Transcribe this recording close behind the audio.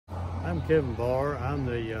I'm Kevin Barr. I'm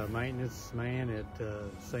the maintenance man at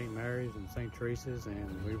St. Mary's and St. Teresa's,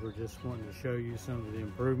 and we were just wanting to show you some of the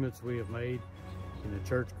improvements we have made in the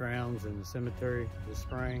church grounds and the cemetery this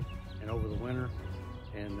spring and over the winter,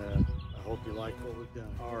 and I hope you like what we've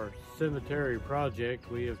done. Our cemetery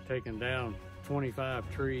project, we have taken down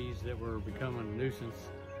 25 trees that were becoming a nuisance,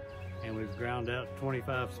 and we've ground out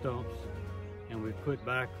 25 stumps, and we've put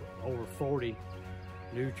back over 40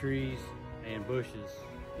 new trees and bushes,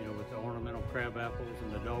 you know, with the ornamental crab apples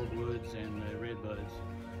and the dogwoods and the redbuds.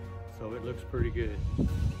 So it looks pretty good.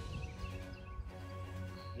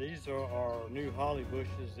 These are our new holly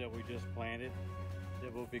bushes that we just planted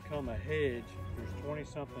that will become a hedge. There's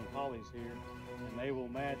 20-something hollies here, and they will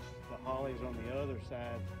match the hollies on the other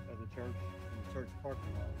side of the church, in the church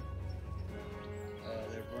parking lot.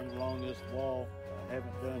 They're running along this wall. I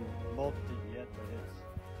haven't done mulched it yet, but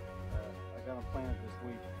I got them planted this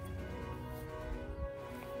week.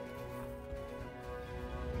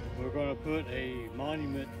 We're going to put a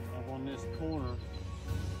monument up on this corner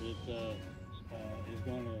that is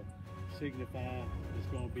going to signify, it's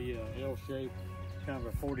going to be a L-shaped, kind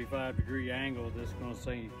of a 45-degree angle that's going to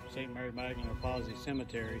say St. Mary, Magdalen, or Pazzi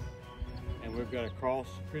Cemetery. And we've got a cross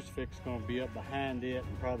crucifix going to be up behind it,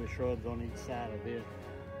 and probably shrubs on each side of it.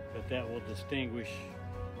 But that will distinguish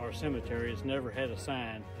our cemetery. It's never had a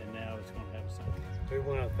sign, and now it's going to have a sign. We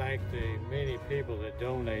want to thank the many people that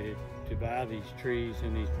donated to buy these trees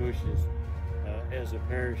and these bushes. As a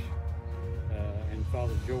parish and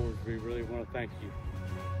Father George, we really want to thank you.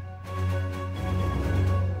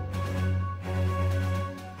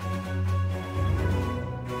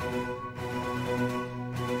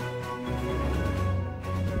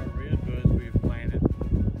 Redbuds we've planted,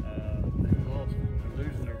 they're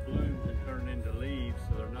losing their blooms and turning into leaves,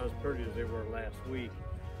 so they're not as pretty as they were last week.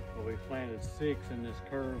 But we planted 6 in this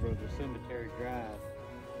curve of the cemetery drive.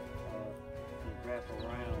 Wrap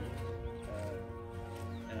around,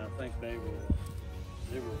 and I think they were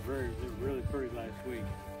really pretty last week.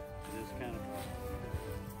 It's kind of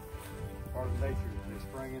part of nature. They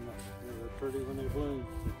spring in they're pretty when they bloom,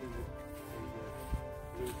 but then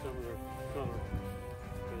they lose some of their color.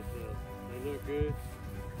 But they look good.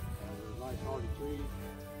 They're nice hardy trees.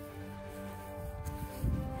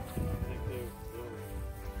 I think they'll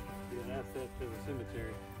be an asset to the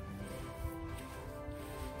cemetery.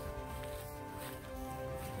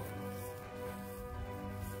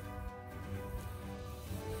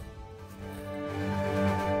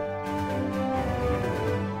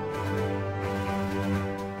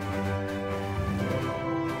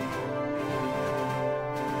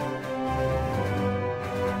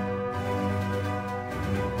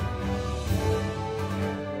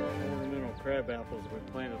 Crab apples we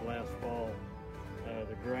planted last fall.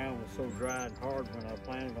 The ground was so dry and hard when I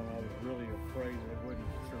planted them, I was really afraid they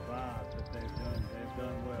wouldn't survive, but they've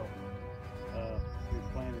done well. We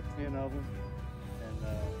planted 10 of them, and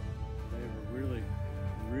they were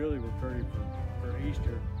really were pretty for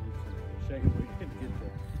Easter. It's a shame we didn't get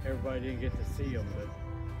everybody didn't get to see them, but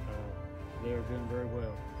they're doing very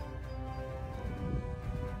well.